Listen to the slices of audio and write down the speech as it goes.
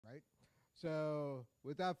So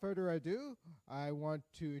without further ado, I want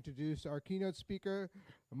to introduce our keynote speaker,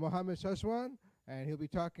 Mohammed Syazwan, and he'll be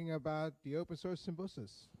talking about the open source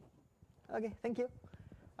Symbiosis. Okay, thank you.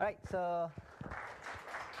 All right,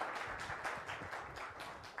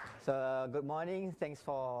 so good morning. Thanks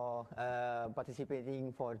for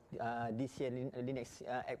participating for this year Linux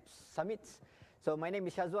App Summits. So my name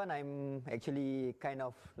is Syazwan. I'm actually kind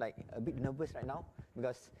of like a bit nervous right now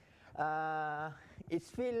because it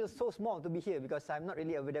feels so small to be here because I'm not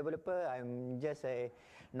really a developer. I'm just a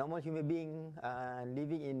normal human being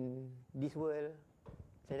living in this world.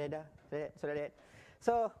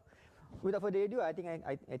 So without further ado, I think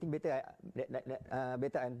better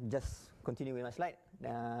I just continue with my slide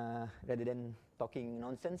rather than talking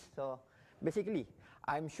nonsense. So basically,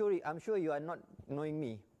 I'm sure you are not knowing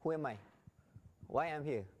me. Who am I? Why I'm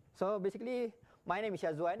here? So basically, my name is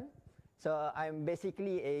Syazwan. So I'm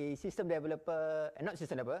basically a system developer, not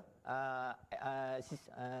system developer,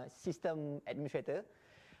 system administrator,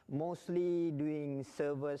 mostly doing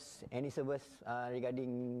servers, any servers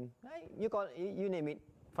regarding you name it,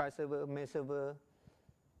 file server, mail server.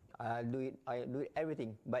 I do it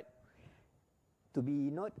everything. But to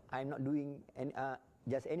be I'm not doing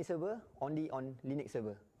just any server, only on Linux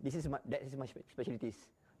server. That is my specialties.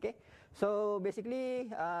 Okay, so basically,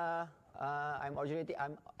 I'm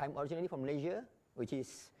originally from Malaysia, which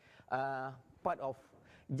is part of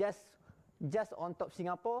just on top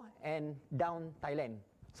Singapore and down Thailand.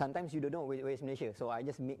 Sometimes you don't know where is Malaysia, so I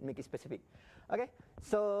just make it specific. Okay,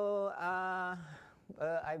 so I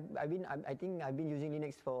think I've been using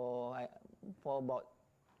Linux for about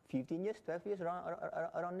 15 years, 12 years,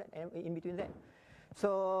 around that, in between that.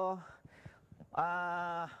 So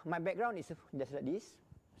my background is just like this.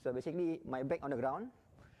 So basically, my back on the ground,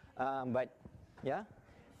 but then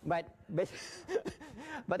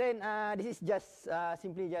this is just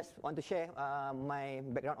simply just want to share my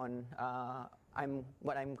background on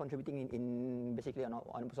what I'm contributing in basically on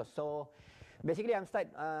open source. So basically, I'm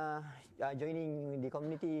joining the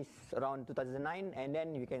communities around 2009, and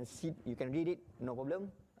then you can read it, no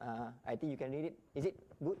problem. I think you can read it. Is it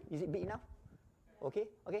good? Is it big enough? Okay,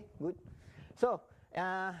 good. So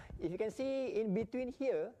if you can see in between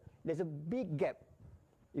here, there's a big gap.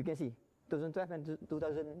 You can see 2012 and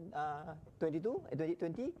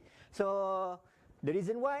 2020. So the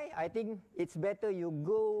reason why I think it's better you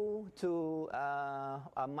go to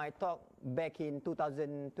my talk back in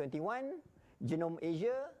 2021, Genome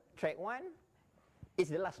Asia, track 1. It's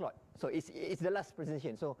the last slot. So it's the last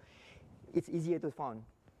presentation. So it's easier to find.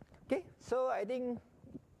 Okay, so I think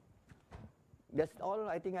that's all.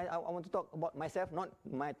 I think I want to talk about myself, not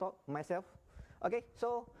my talk, myself. Okay,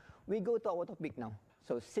 so we go to our topic now.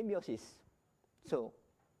 So symbiosis. So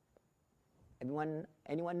anyone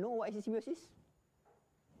know what is symbiosis?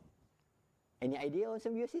 Any idea on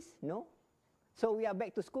symbiosis? No? So we are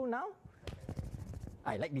back to school now.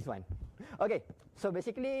 I like this one. Okay, so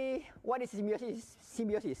basically, what is symbiosis?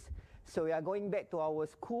 Symbiosis. So we are going back to our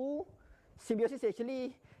school. Symbiosis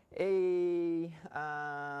actually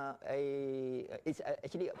it's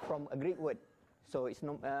actually from a Greek word. So it's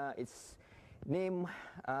named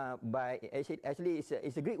by actually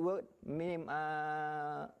it's a Greek word named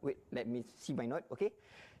wait, let me see my note. Okay,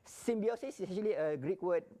 symbiosis is actually a Greek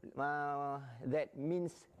word that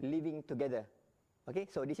means living together. Okay,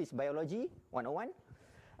 so this is biology 101.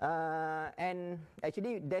 And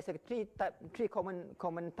actually, there's three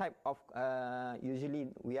common type of usually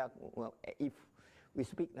if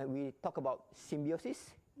we talk about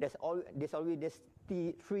symbiosis. There's always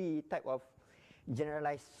three type of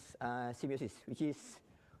generalized symbiosis, which is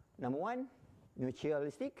number 1,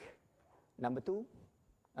 mutualistic. Number 2,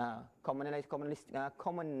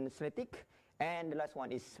 commonalistic, and the last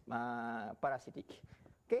one is parasitic.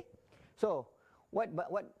 Okay, so what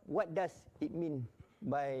does it mean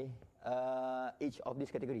by each of this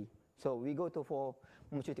category? So we go for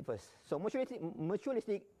mutualistic first. So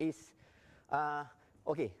mutualistic is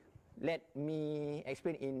okay. Let me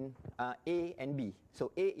explain in A and B.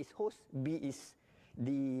 So A is host, B is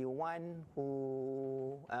the one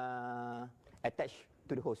who attached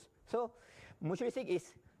to the host. So mutualistic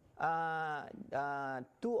is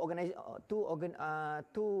two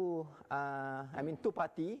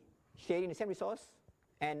party sharing the same resource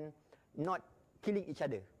and not killing each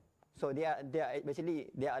other. So they are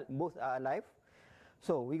both alive.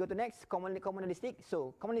 So we go to next, communalistic.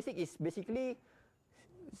 So communalistic is basically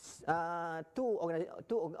two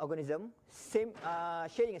organisms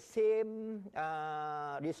sharing the same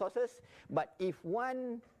resources, but if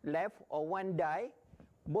one left or one die,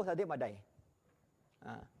 both of them will die.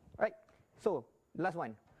 Right. So last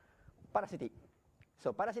one, parasitic. So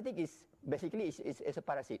parasitic is basically is a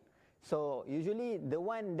parasite. So usually the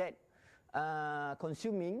one that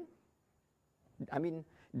consuming, I mean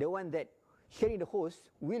the one that sharing the host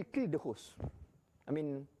will kill the host. I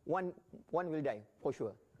mean one will die for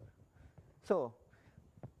sure. So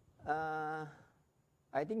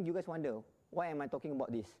I think you guys wonder, why am I talking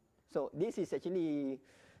about this? So this is actually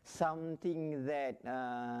something that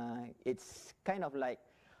it's kind of like,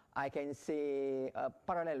 I can say,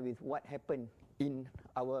 parallel with what happened in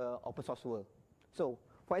our open source world. So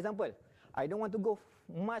for example, I don't want to go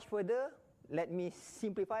much further. Let me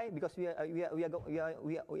simplify, because we are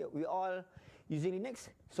all using Linux.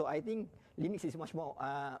 So I think Linux is much more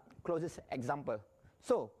closest example.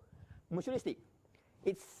 So mutualistic,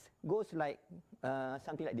 it goes like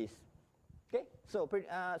something like this. Okay, so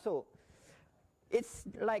so it's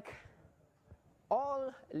like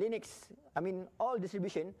all Linux, I mean all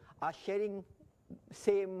distribution are sharing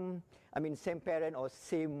same parent or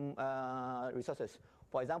same resources.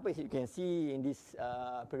 For example, as you can see in this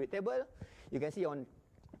periodic table, you can see on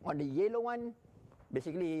the yellow one,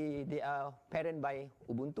 basically they are parent by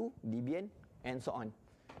Ubuntu, Debian, and so on.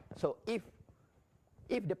 So if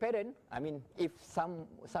the parent, I mean if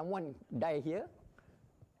someone die here,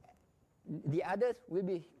 the others will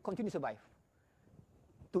be continue to survive.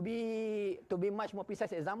 To be much more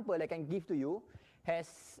precise example I can give to you, I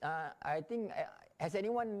think has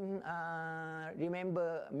anyone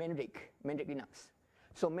remember Mandrake Linux?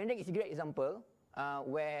 So Mandrake is a great example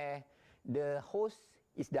where the host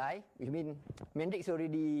is die. I mean Mandrake is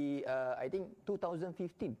already I think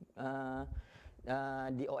 2015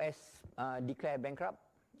 the OS declared bankrupt,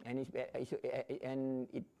 and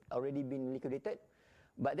it already been liquidated.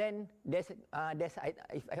 But then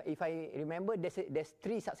if I remember, there's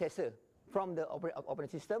three successors from the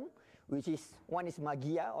operating system, which is one is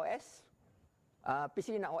Magia OS,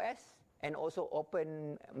 PC Linux OS, and also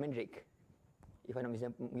Open Mandrake. If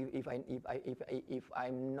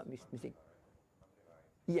I'm not mistaken.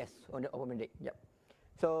 Yes, on the Open Mandrake. Yep.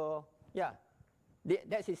 So yeah,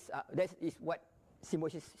 that is what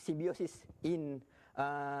symbiosis in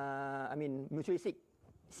I mean mutualistic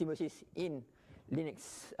symbiosis in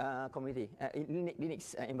Linux community, in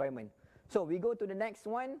Linux environment. So we go to the next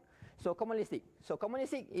one. So communalistic. So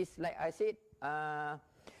communalistic is like I said,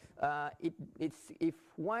 it's if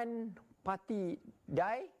one party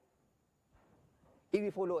die, it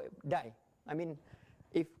will follow die. I mean,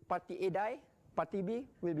 if party A die, party B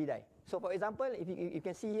will be die. So for example, if you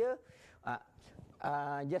can see here,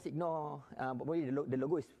 just ignore probably the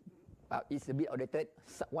logo is. It's a bit outdated.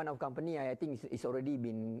 One of company I think it's already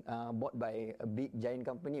been bought by a big giant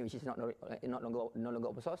company, which is no longer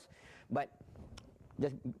open source. But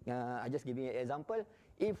I just giving an example.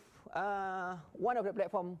 If one of the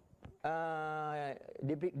platform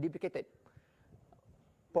deprecated,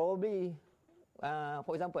 probably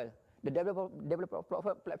for example the developer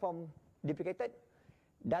platform deprecated,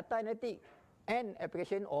 data analytic and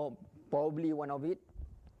application, or probably one of it,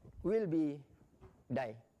 will be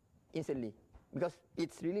die instantly, because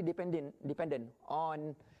it's really dependent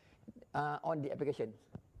on the application.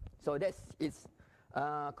 So it's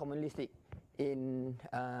communalistic in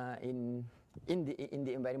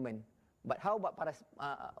the environment. But how about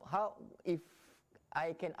how if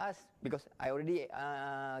I can ask, because I already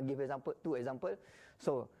give two example.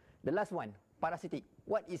 So the last one, parasitic.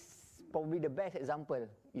 What is probably the best example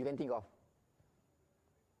you can think of?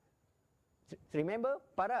 Remember,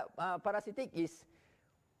 parasitic is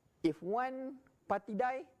if one party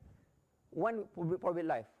die, one will probably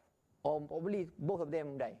live, or probably both of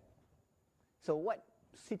them die. So what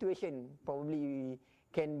situation probably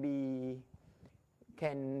can be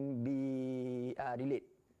relate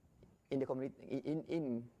in the community?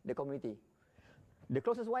 In the community, the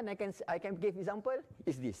closest one I can give example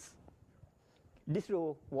is this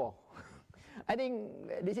distro war. I think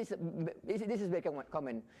this is very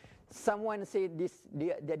common. Someone say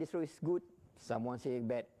their distro is good, someone say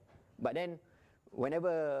bad. But then,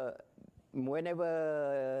 whenever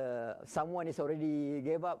someone is already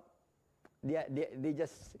gave up, they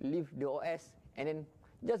just leave the OS and then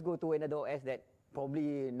just go to another OS that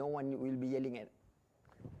probably no one will be yelling at.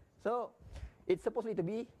 So it's supposed to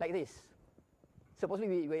be like this.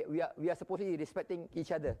 Supposedly we are supposedly respecting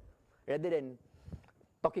each other, rather than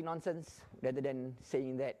talking nonsense, rather than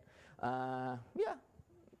saying that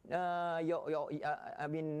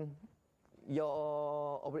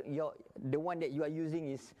the one that you are using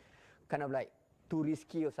is kind of like too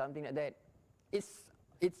risky or something like that.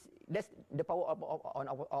 That's the power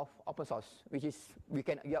of open source, which is we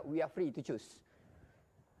are free to choose.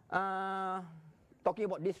 Talking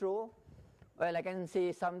about distro, Well, I can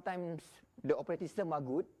say sometimes the operating system are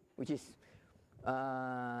good, which is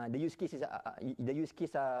the use cases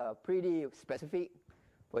are pretty specific.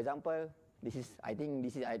 For example, I think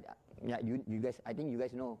you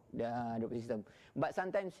guys know the operating system, but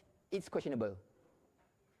sometimes it's questionable.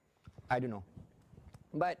 I don't know,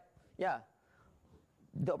 but yeah,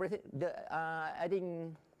 I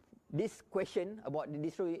think this question about the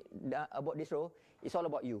distro is all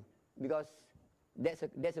about you, because that's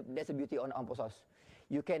a beauty on open source.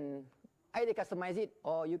 You can either customize it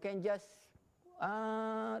or you can just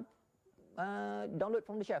download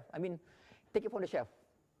from the shelf. I mean, take it from the shelf.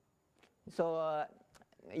 So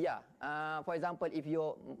for example, if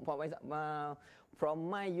you from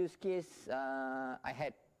my use case, I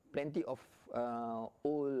had plenty of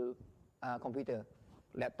old computer,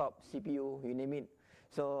 laptop, CPU, you name it.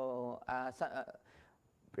 So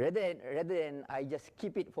rather than I just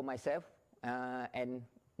keep it for myself and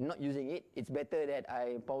not using it, it's better that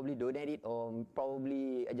I probably donate it, or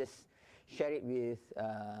probably I just share it with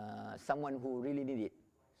someone who really need it.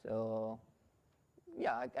 So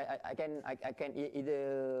yeah, I can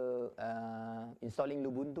either installing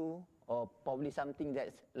Ubuntu or probably something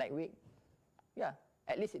that's lightweight. Yeah,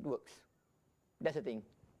 at least it works. That's the thing.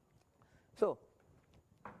 So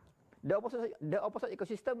the open source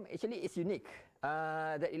ecosystem actually is unique.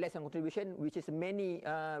 That relies on contribution, which is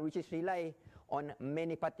rely on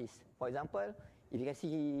many parties. For example, if you can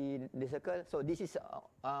see the circle, so this is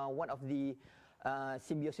one of the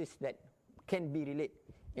symbiosis that can be related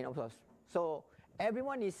in open source. So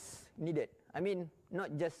everyone is needed. I mean,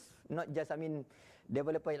 not just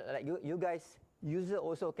developer like you guys. User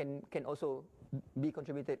also can also be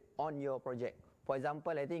contributed on your project. For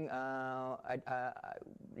example, I think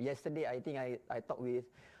yesterday I talked with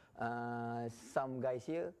some guys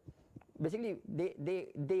here. Basically,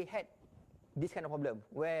 they had this kind of problem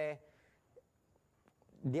where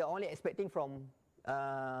they are only expecting from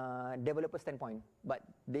developer standpoint, but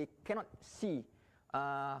they cannot see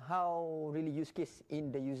how really use case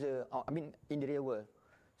in the user, in the real world.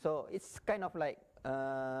 So it's kind of like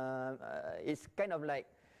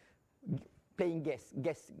playing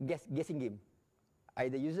guessing game.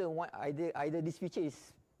 Either user want either this feature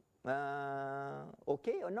is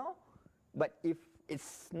okay or no, but if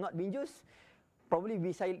it's not being used, probably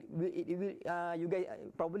you guys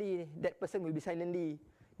probably that person will be silently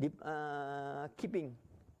keeping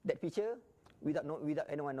that feature without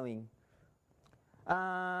anyone knowing.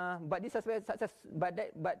 But this success, but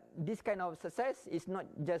this kind of success is not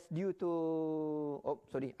just due to. Oh,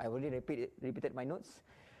 sorry, I already repeated my notes.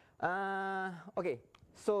 Okay,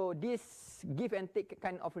 so this give and take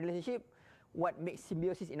kind of relationship, what makes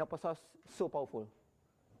symbiosis in open source so powerful.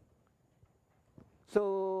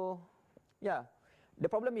 So yeah, the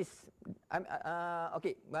problem is,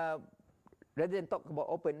 rather than talk about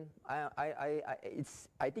open,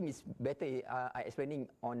 I think it's better I explaining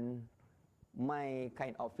on my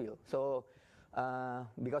kind of field. So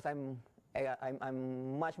because I'm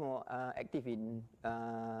much more active in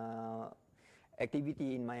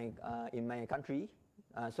activity in my country.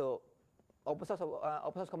 So open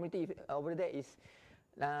source community over there is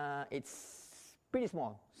it's pretty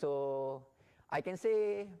small. So I can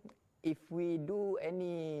say if we do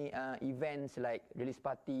any events like release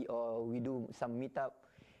party or we do some meetup,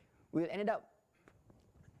 we'll end up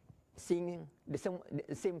seeing the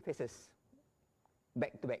same faces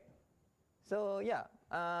back to back. So yeah,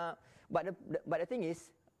 but the thing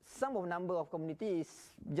is, some of number of communities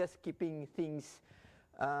just keeping things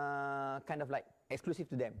kind of like exclusive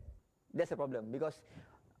to them. That's a problem, because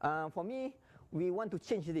for me, we want to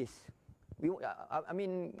change this.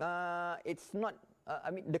 It's not.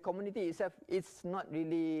 The community itself, it's not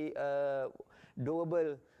really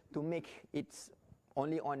doable to make it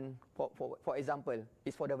only on. For example,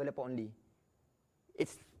 it's for developer only.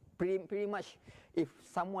 It's pretty much, if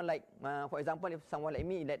someone like, for example, if someone like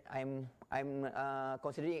me, that I'm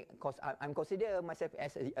considering, cause I'm consider myself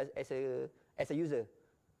as a user.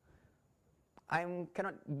 I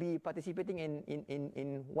cannot be participating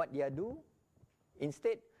in what they do.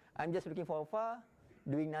 Instead, I'm just looking from afar,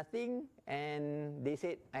 doing nothing, and they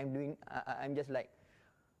said I'm doing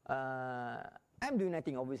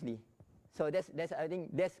nothing, obviously. So that's I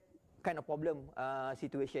think that's kind of problem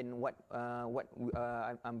situation what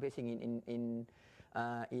I'm facing in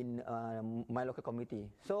my local community.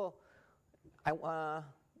 So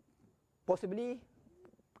possibly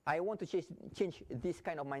I want to change this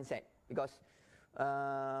kind of mindset, because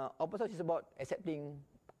open source is about accepting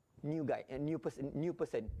new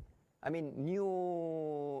person. I mean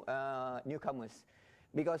newcomers,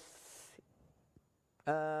 because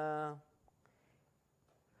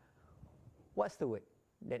what's the word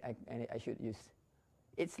that I should use?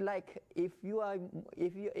 It's like if you are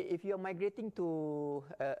migrating to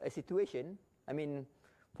a situation. I mean,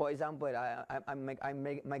 for example, I'm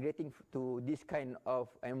migrating to this kind of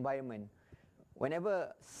environment.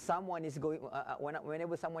 Whenever someone is going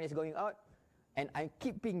out, and I'm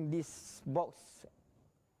keeping this box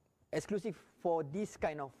exclusive for this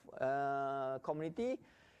kind of community,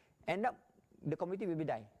 end up the community will be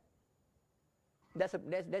die. That's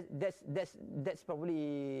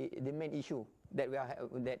probably the main issue that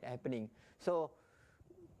that happening. So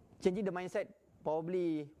changing the mindset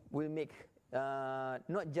probably will make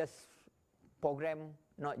not just program,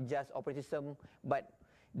 not just operating system, but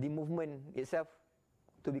the movement itself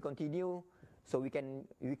to be continued, so we can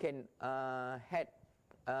have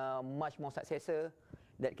much more successor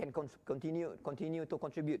that can continue to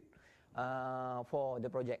contribute for the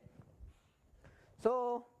project.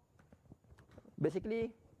 So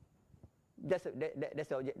basically, that's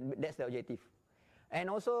the objective. And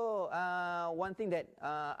also one thing that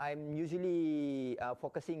I'm usually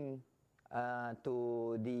focusing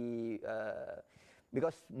to the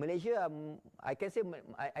because Malaysia, I can say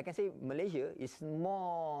Malaysia is more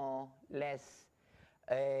or less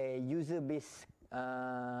a user-based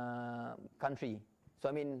country. So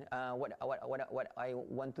I mean, what I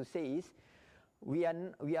want to say is, we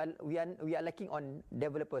are lacking on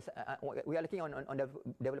developers. We are lacking on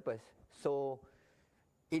developers. So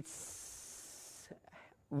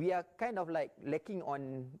we are kind of like lacking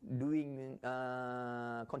on doing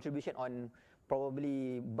contribution on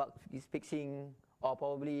probably bug fixing, or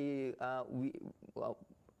probably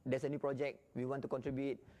there's a new project we want to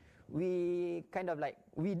contribute. We kind of like,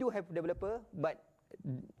 we do have developer, but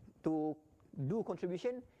to do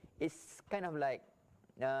contribution is kind of like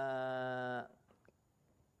the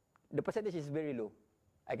percentage is very low.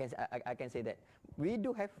 I can say that we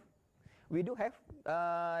do have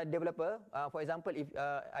developer. For example, if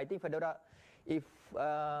I think Fedora, if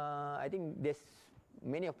I think there's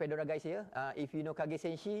many of Fedora guys here. If you know Kage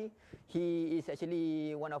Senshi, he is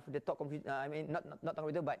actually one of the top computer. I mean, not top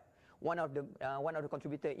computer, but one of the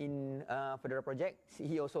contributor in Fedora project.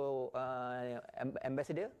 He also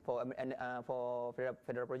ambassador for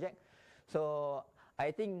Fedora project. So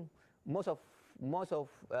I think most of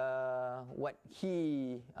what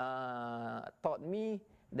he taught me,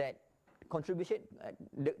 that contribution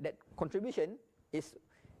is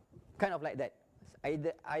kind of like that.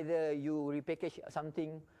 Either you repackage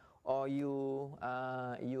something, or you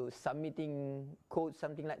submitting code,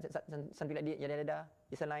 something like that,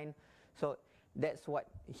 it's a line. So that's what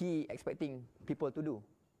he expecting people to do.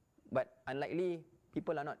 But unlikely,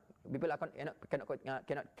 people cannot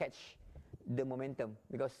catch the momentum,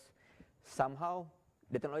 because somehow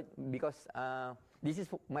the technology, because this is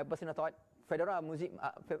my personal thought. Fedora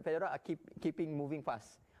are keeping moving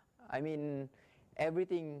fast. I mean,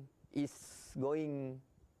 everything is going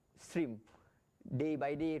stream, day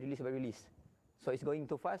by day, release by release. So it's going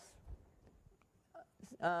too fast.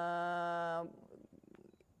 We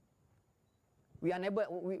are unable.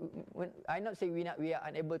 I not say we are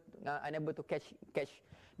unable to catch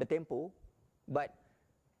the tempo, but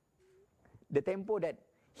the tempo that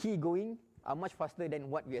he going are much faster than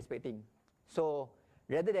what we are expecting. So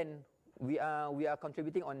rather than we are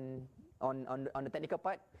contributing on the technical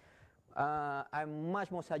part, I'm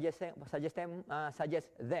much more suggest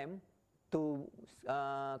them to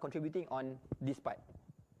contributing on this part.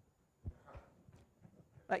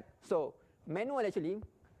 Right. So manual, actually,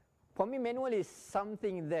 for me, manual is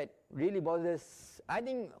something that really bothers. I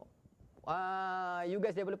think you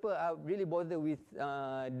guys developer are really bothered with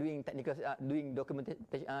doing technical, doing documentation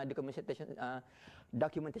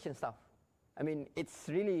stuff. I mean, it's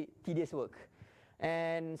really tedious work,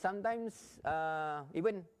 and sometimes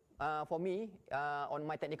even for me on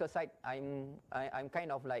my technical side, I'm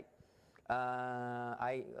kind of like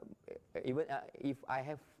even if I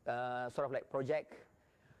have sort of like project,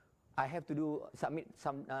 I have to submit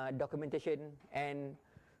some documentation, and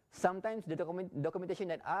sometimes the documentation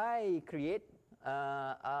that I create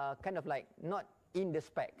are kind of like not in the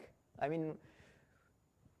spec. I mean,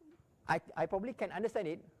 I probably can understand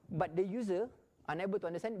it, but the user unable to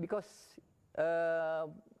understand, because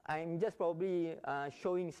I'm just probably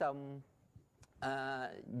showing some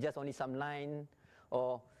just only some line,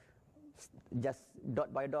 or just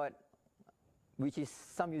dot by dot, which is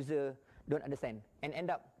some user don't understand, and end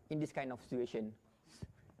up in this kind of situation.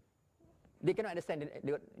 They cannot understand.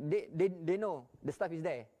 They know the stuff is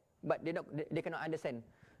there, but they cannot understand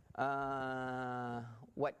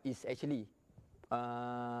what is actually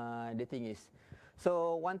the thing is.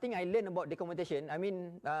 So one thing I learned about documentation, I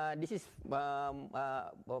mean, this is from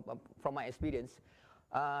my experience.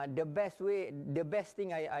 The best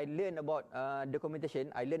thing I learned about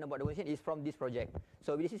documentation is from this project.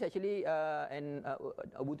 So this is actually an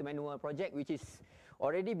Ubuntu manual project which is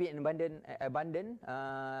already been abandoned.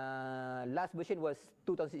 Last version was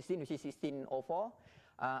 2016, which is 1604.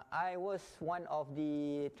 I was one of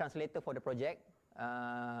the translator for the project.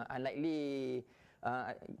 Unlikely,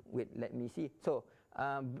 wait, let me see. So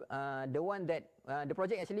the one that the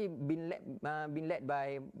project actually been led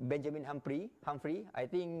by Benjamin Humphrey. I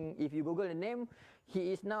think if you Google the name,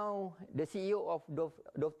 he is now the CEO of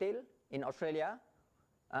Dovetail in Australia.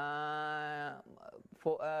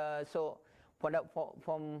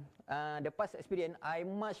 From the past experience,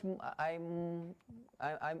 I'm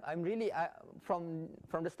really from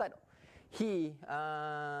the start.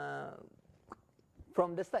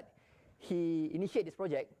 From the start, he initiated this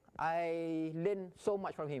project. I learned so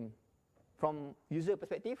much from him, from user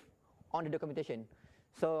perspective on the documentation.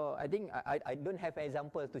 So I think I don't have an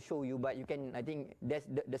example to show you, but you can. I think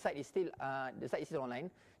the site is still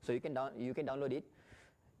online, so you can download it.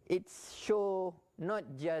 It show not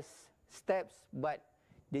just steps, but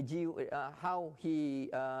the how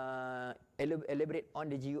he elaborate on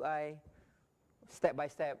the GUI step by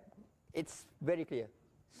step. It's very clear.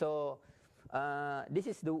 So this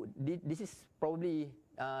is probably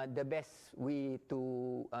the best way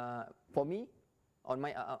to for me on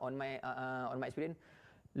my experience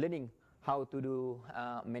learning how to do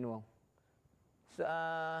manual. So,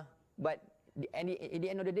 but at the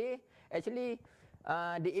end of the day, actually,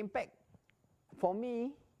 the impact for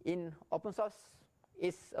me in open source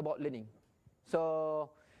is about learning. So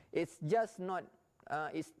it's just not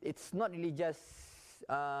it's not really just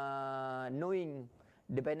knowing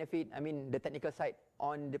the benefit, I mean the technical side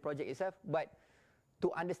on the project itself, but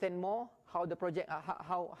to understand more how the project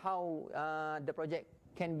the project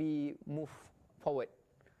can be moved forward.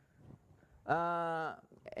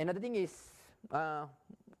 Another thing is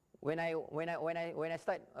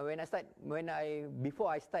before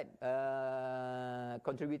I start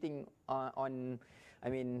contributing on, I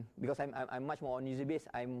mean, because I'm much more on user base,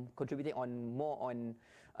 I'm contributing on more on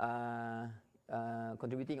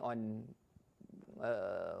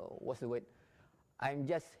what's the word? I'm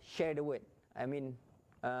just share the word. I mean,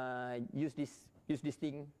 use this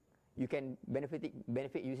thing. You can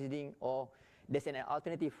benefit using, or there's an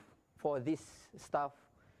alternative for this stuff.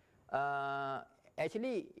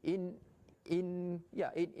 Actually, in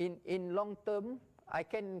long term, I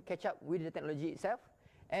can catch up with the technology itself,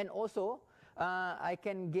 and also I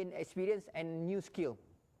can gain experience and new skill.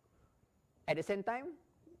 At the same time,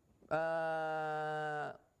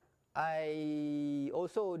 I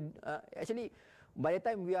also actually by the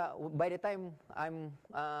time I'm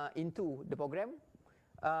into the program,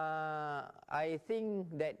 I think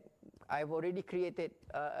that I've already created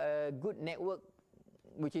a good network,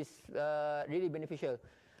 which is really beneficial,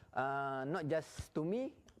 not just to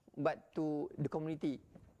me, but to the community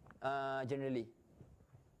generally.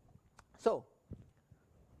 So,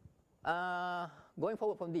 going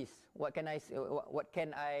forward from this, what can I say? What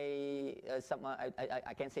can I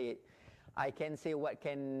can say? I can say what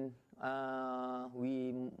can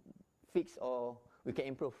we fix or we can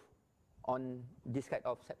improve on this kind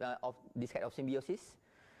of symbiosis.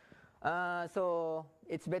 So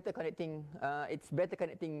it's better connecting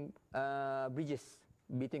bridges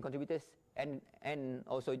between contributors and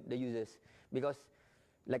also the users, because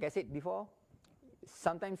like I said before,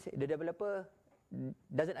 sometimes the developer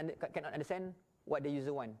cannot understand what the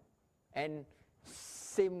user want, and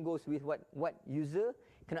same goes with what user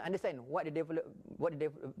cannot understand what the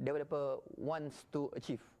developer wants to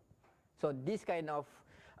achieve. So this kind of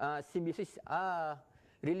symbiosis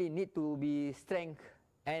really need to be strength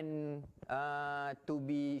and to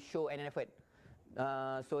be show an effort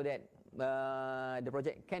so that the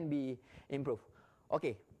project can be improved.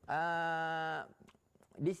 Okay,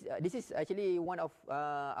 this is actually one of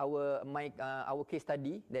our case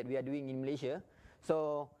study that we are doing in Malaysia.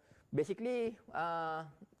 So basically,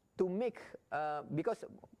 to make because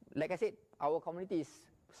like I said, our community is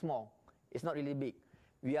small. It's not really big.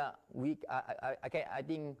 I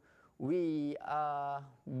think we are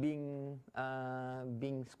being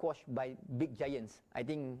squashed by big giants. I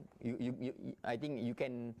think you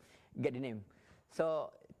can get the name.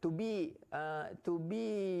 So to be a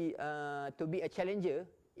challenger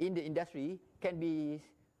in the industry can be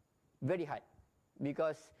very hard,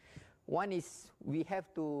 because one is we have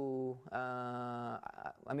to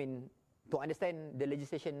to understand the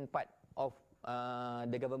legislation part of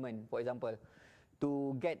the government, for example,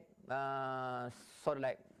 to get sort of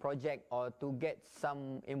like project or to get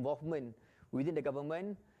some involvement within the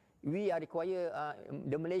government, we are required,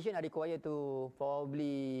 the Malaysian are required to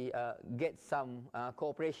probably get some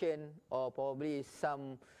cooperation or probably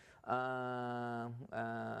some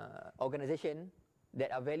organization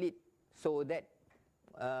that are valid, so that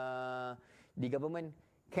the government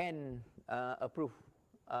can approve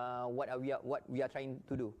what we are trying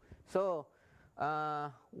to do. So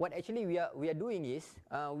what actually we are doing is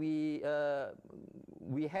we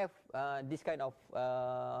have this kind of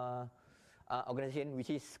organization which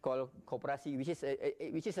is called cooperasi, which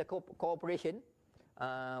is a cooperation.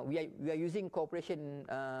 We are using cooperation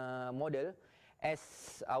model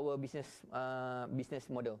as our business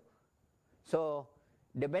model. So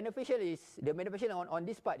the beneficial on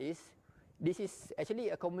this part is, this is actually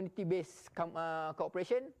a community-based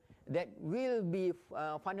cooperation that will be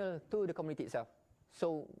funneled to the community itself.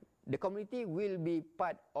 So the community will be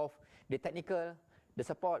part of the technical, the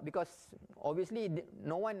support, because obviously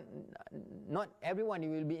not everyone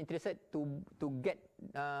will be interested to get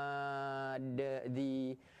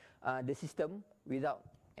the system without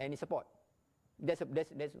any support. That's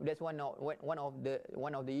one of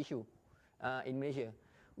the issue in Malaysia.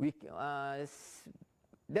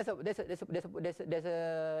 There's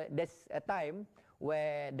a time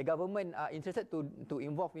where the government are interested to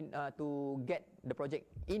involve in to get the project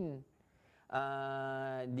in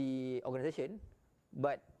the organization,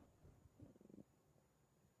 but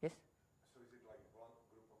yes. So is it like a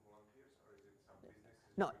group of volunteers, or is it some business?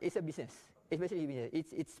 No, it's a business. It's basically business.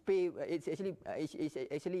 It's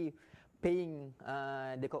actually paying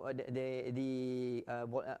not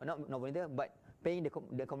volunteer, but paying the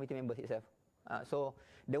community members itself. So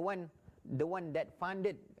the one that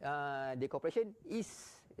funded the corporation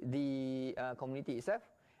is the community itself,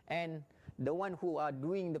 and the one who are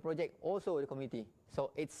doing the project also the community.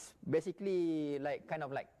 So it's basically like kind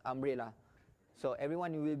of like umbrella. So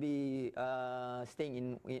everyone will be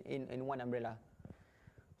staying in one umbrella.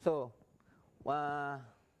 So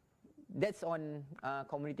that's on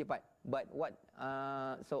community part. But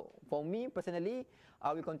so for me personally,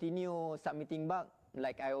 I will continue submitting back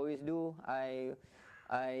like I always do. I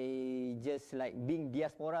just like being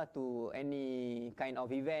diaspora to any kind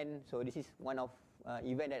of event. So this is one of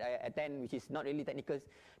event that I attend, which is not really technical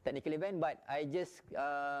event, but I just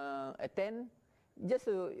attend just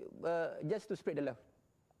to spread the love.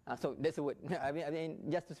 So that's the word. I mean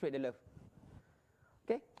just to spread the love.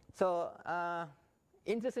 Okay. So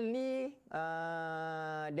interestingly,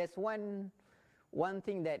 there's one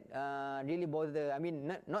thing that really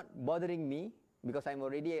not bothering me, because I'm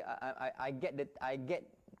already I get the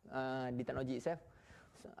technology itself.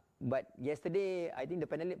 So, but yesterday I think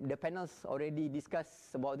the panels already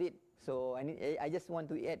discussed about it. So I just want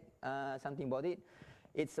to add something about it.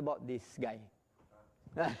 It's about this guy.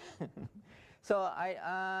 So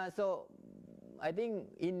I think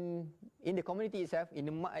in the community itself,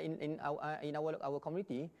 in our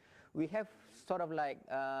community, we have sort of like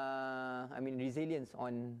resilience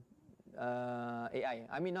on AI.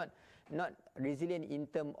 I mean not resilient in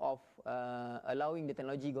terms of allowing the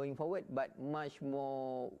technology going forward, but much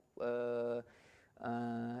more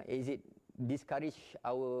discourage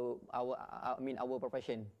our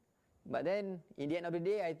profession. But then in the end of the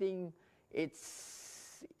day, I think it's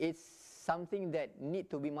something that need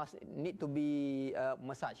to be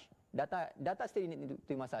massaged. Data still need to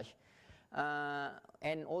be massaged,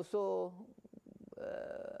 and also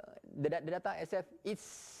the data itself,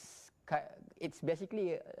 it's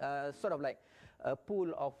basically sort of like a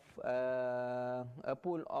pool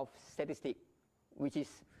of statistic, which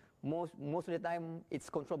is most of the time it's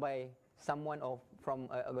controlled by someone from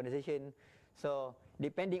an organization. So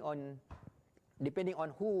depending on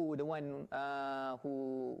who the one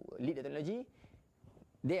who lead the technology,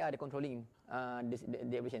 they are the controlling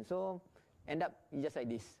the everything. So end up just like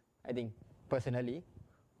this, I think personally.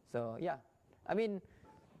 So yeah, I mean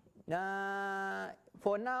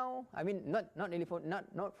for now, I mean not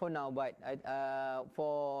for now, but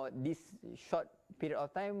for this short period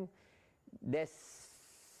of time, there's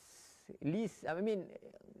least. I mean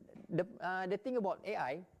the thing about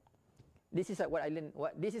AI. This is what I learned.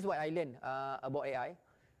 This is what I learned about AI.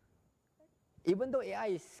 Even though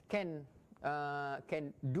AI can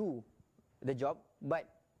do the job, but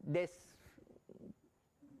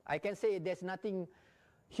I can say there's nothing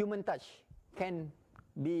human touch can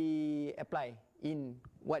be applied in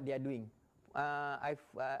what they are doing. I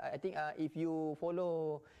think if you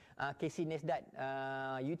follow Casey Neistat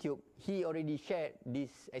YouTube, he already shared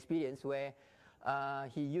this experience where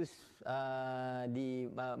he used the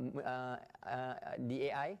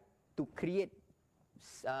AI to create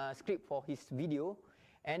script for his video,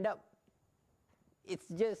 end up it's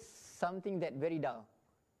just something that very dull.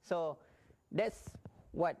 So that's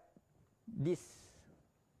what the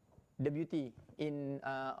beauty in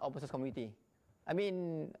open source community. I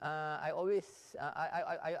mean, I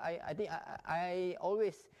think I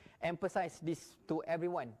always emphasize this to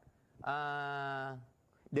everyone.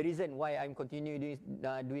 The reason why I'm continuing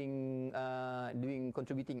doing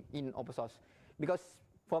contributing in open source, because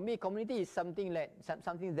for me, community is something that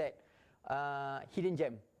hidden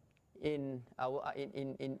gem in our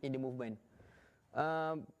in the movement.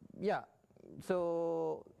 Yeah.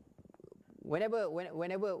 So whenever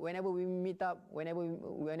we meet up,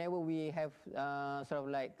 whenever we have sort of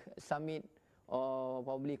like summit or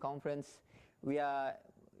probably conference, we are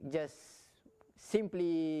just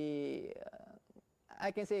simply I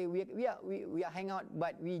can say we are hang out,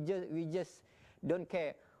 but we just don't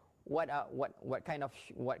care what kind of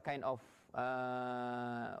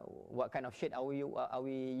shit are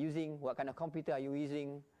we using, what kind of computer are you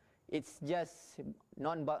using. It's just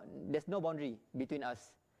there's no boundary between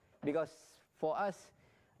us, because for us,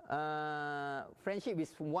 friendship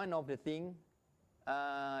is one of the thing.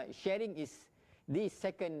 Sharing is the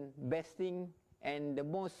second best thing, and the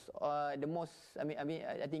most I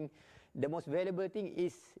think the most valuable thing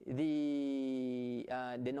is the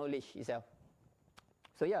knowledge itself.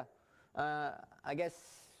 So yeah, I guess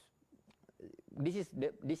this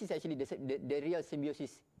is actually the real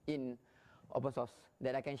symbiosis in open source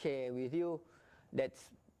that I can share with you. That's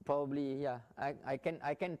probably, yeah, I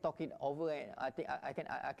can talk it over, and I think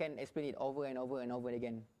I can explain it over and over and over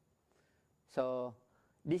again. So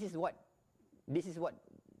this is the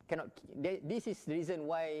reason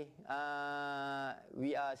why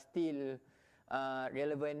we are still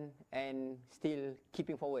relevant and still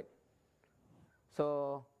keeping forward.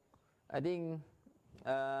 So I think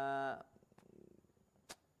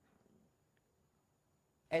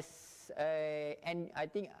and I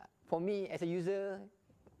think for me as a user,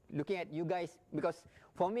 looking at you guys, because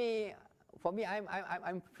for me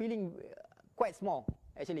I'm feeling quite small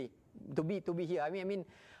actually to be here. I mean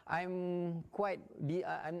I'm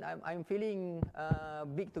feeling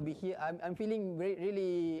big to be here. I'm feeling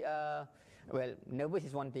really well, nervous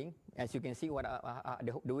is one thing, as you can see what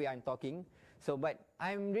the way I'm talking. So, but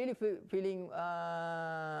I'm really feeling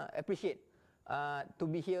appreciate to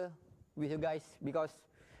be here with you guys, because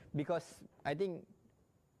I think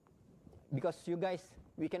because you guys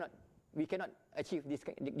we cannot achieve this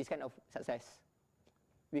kind of success.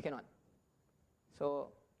 We cannot.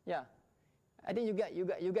 So yeah, I think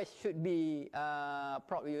you guys should be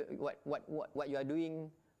proud of what you are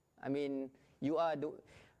doing. I mean, you are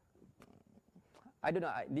I don't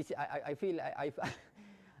know. I feel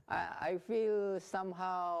I feel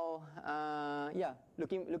somehow yeah.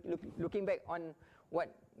 Looking back on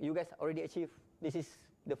what you guys already achieved. This is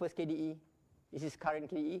the first KDE. This is current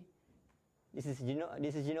KDE. This is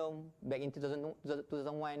Genome back in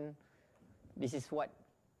 2001. This is what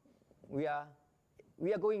we are.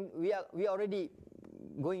 We are already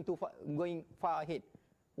going far ahead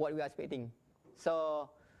what we are expecting. So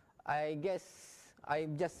I guess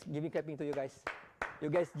I'm just giving clapping to you guys. You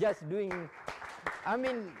guys just doing. I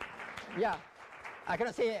mean, yeah. I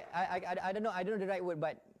cannot say. I don't know the right word,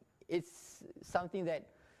 but it's something that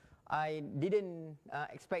I didn't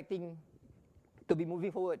expecting to be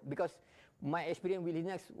moving forward, because my experience with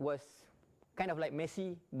Linux was kind of like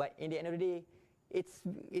messy, but in the end of the day,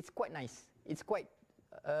 it's quite nice. It's quite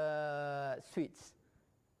sweet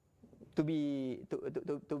to be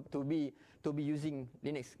using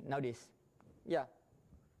Linux nowadays. Yeah.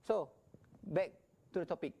 So back to the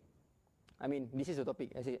topic. I mean, this is the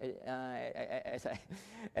topic as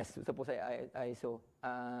suppose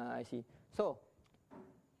I see. So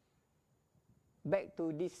back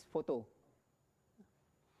to this photo.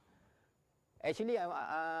 Actually,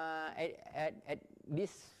 at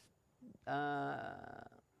this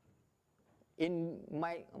in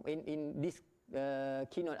this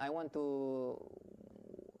keynote, I want to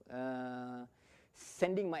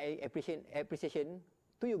sending my appreciation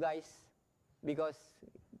to you guys, because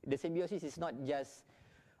the Symbiosis is not just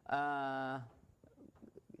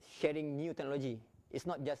sharing new technology. It's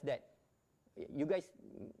not just that. You guys,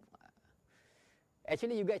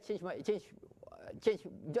 actually, you guys change.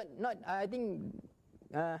 Not, I think.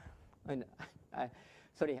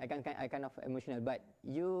 Sorry, I kind of emotional. But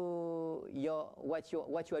what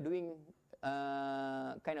you are doing,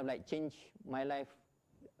 kind of like change my life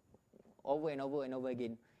over and over and over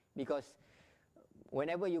again. Because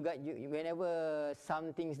whenever whenever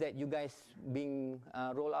some things that you guys being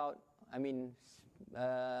roll out, I mean,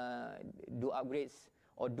 do upgrades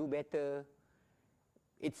or do better,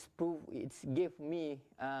 it's gave me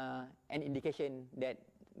an indication that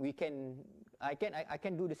I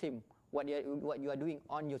can do the same what you are doing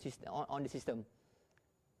on your system, on the system.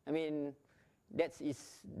 I mean, that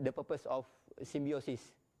is the purpose of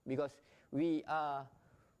symbiosis, because we are.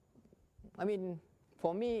 I mean,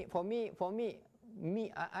 for me,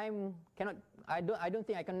 I don't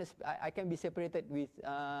think I can be separated with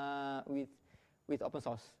open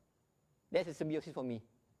source. That's a symbiosis for me,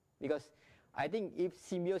 because I think if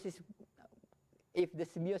the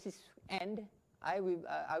symbiosis end, I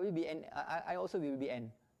also will be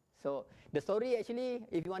end. So the story actually,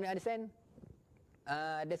 if you want to understand,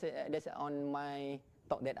 that's on my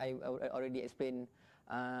talk that I already explained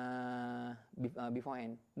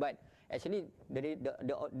beforehand. But actually,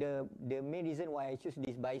 the main reason why I choose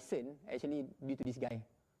this bison actually due to this guy.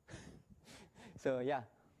 So yeah,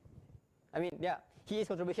 I mean, yeah, he is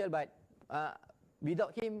controversial, but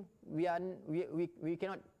without him, we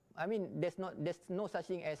cannot. I mean, there's no such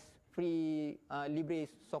thing as free libre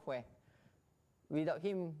software. Without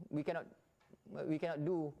him, we cannot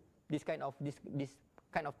do this kind of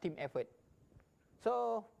team effort.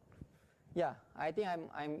 So yeah, I think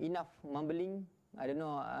I'm enough mumbling. I'm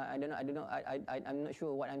not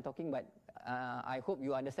sure what I'm talking, but I hope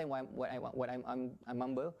you understand what I'm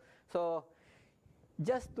mumble. So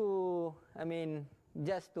just to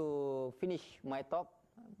finish my talk,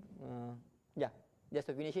 just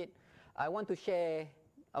to finish it, I want to share.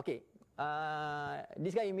 Okay,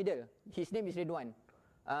 this guy in middle, his name is Ridwan.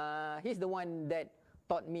 He's the one that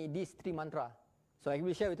taught me these 3 mantra. So I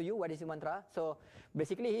will share with you what is the mantra. So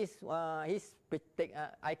basically, I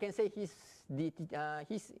can say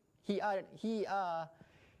he are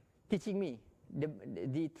teaching me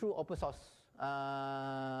the true open source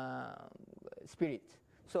spirit.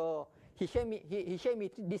 So he shared me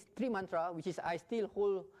these 3 mantra, which is I still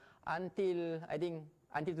hold until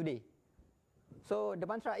today. So the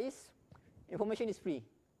mantra is, information is free,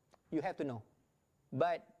 you have to know,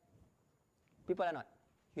 but people are not,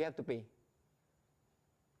 you have to pay.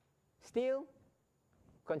 Still,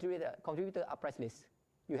 contributor are priceless,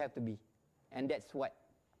 you have to be, and that's what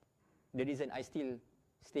the reason I still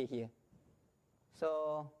stay here.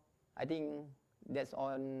 So I think that's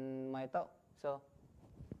on my talk. So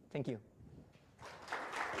thank you.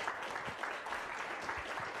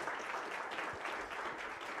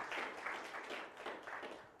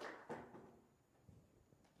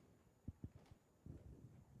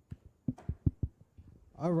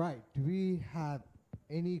 All right. Do we have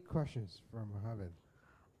any questions for Mohammed?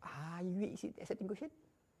 Is it accepting question?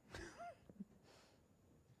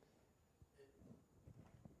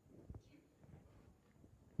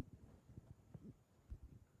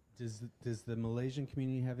 Does the Malaysian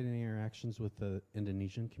community have any interactions with the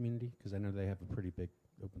Indonesian community? Because I know they have a pretty big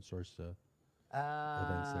open source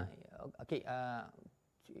events there. Okay.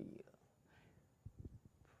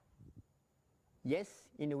 Yes,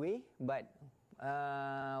 in a way, but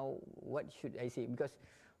what should I say? Because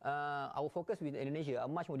our focus with Indonesia are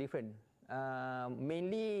much more different,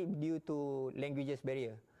 mainly due to languages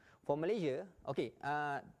barrier. For Malaysia, okay,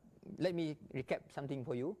 let me recap something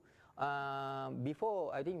for you. Before,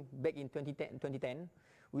 I think back in 2010,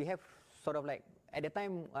 we have sort of like, at the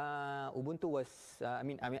time Ubuntu was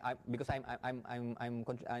because I'm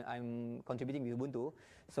contributing with Ubuntu,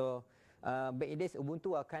 so back in days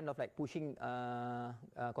Ubuntu are kind of like pushing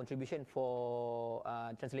contribution for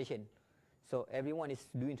translation. So everyone is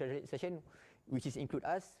doing translation, which is include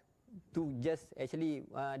us, to just actually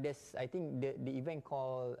there's, I think, the event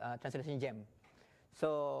called Translation Jam.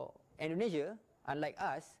 So Indonesia, unlike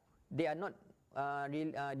us, they are not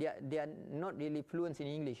they are not really fluent in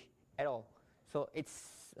English at all. So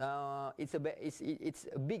it's a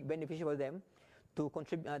big beneficial for them to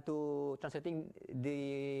contribute to translating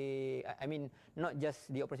the, I mean, not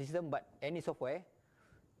just the operating system but any software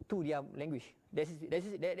to their language. This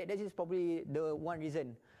is probably the one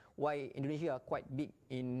reason why Indonesia are quite big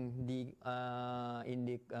in the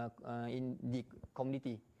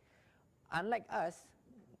community. Unlike us,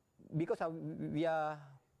 because we are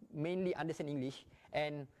mainly understand English,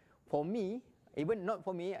 and for me, even not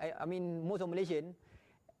for me, I mean most of Malaysian,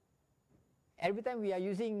 every time we are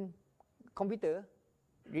using computer,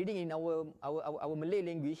 reading in our Malay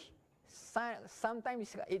language,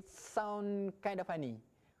 sometimes it sound kind of funny,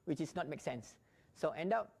 which is not make sense. So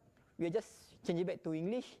end up, we are just changing back to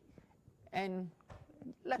English, and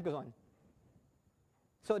life goes on.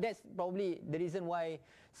 So that's probably the reason why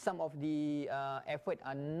some of the effort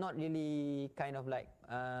are not really kind of like,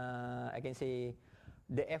 I can say,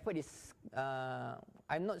 the effort is,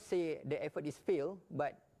 I'm not say the effort is fail,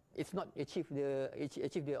 but it's not achieve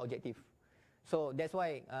the objective. So that's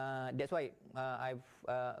why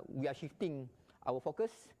we are shifting our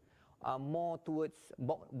focus more towards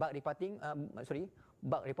bug reporting.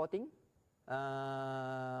 Bug reporting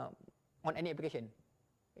on any application.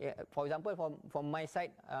 Yeah, for example, from my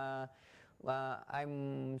side,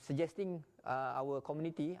 I'm suggesting our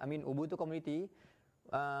community, I mean Ubuntu community,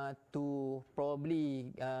 to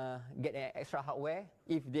probably get an extra hardware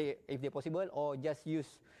if they possible, or just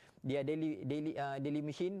use their daily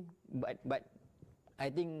machine. But I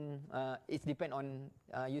think it depends on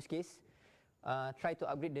use case. Try to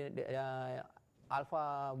upgrade the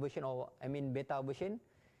alpha version, or I mean beta version.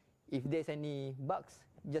 If there's any bugs,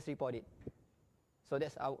 just report it. So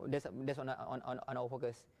that's on our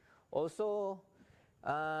focus. Also,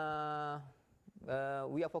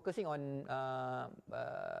 we are focusing on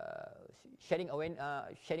sharing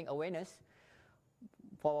awareness.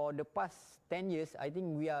 For the past 10 years, I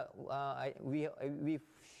think we've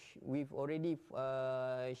already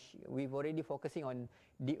focusing on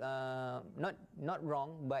not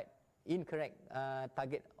wrong, but incorrect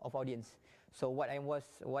target of audience. So what I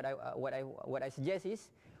suggest is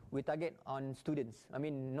we target on students. I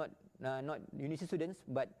mean not university students,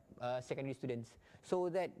 but secondary students, so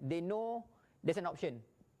that they know there's an option,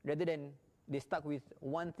 rather than they stuck with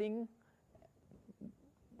one thing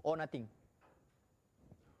or nothing.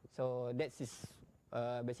 So that is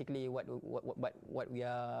basically what we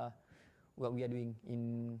are doing.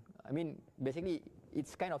 I mean, basically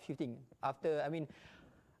it's kind of shifting after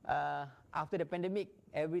the pandemic.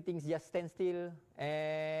 Everything's just stand still,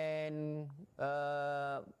 and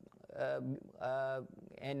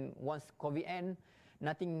once COVID end,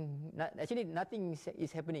 nothing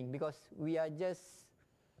is happening, because we are just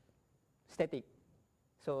static.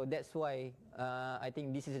 So that's why I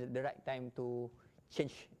think this is the right time to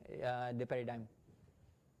change the paradigm.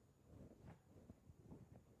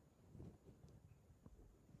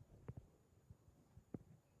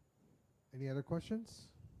 Any other questions?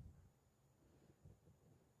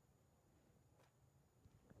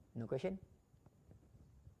 No question?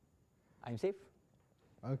 I'm safe?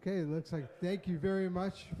 Okay, it looks like, thank you very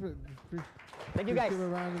much. Thank you, guys. Give a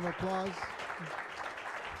round of applause.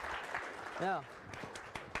 No.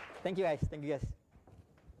 Thank you, guys. Thank you, guys.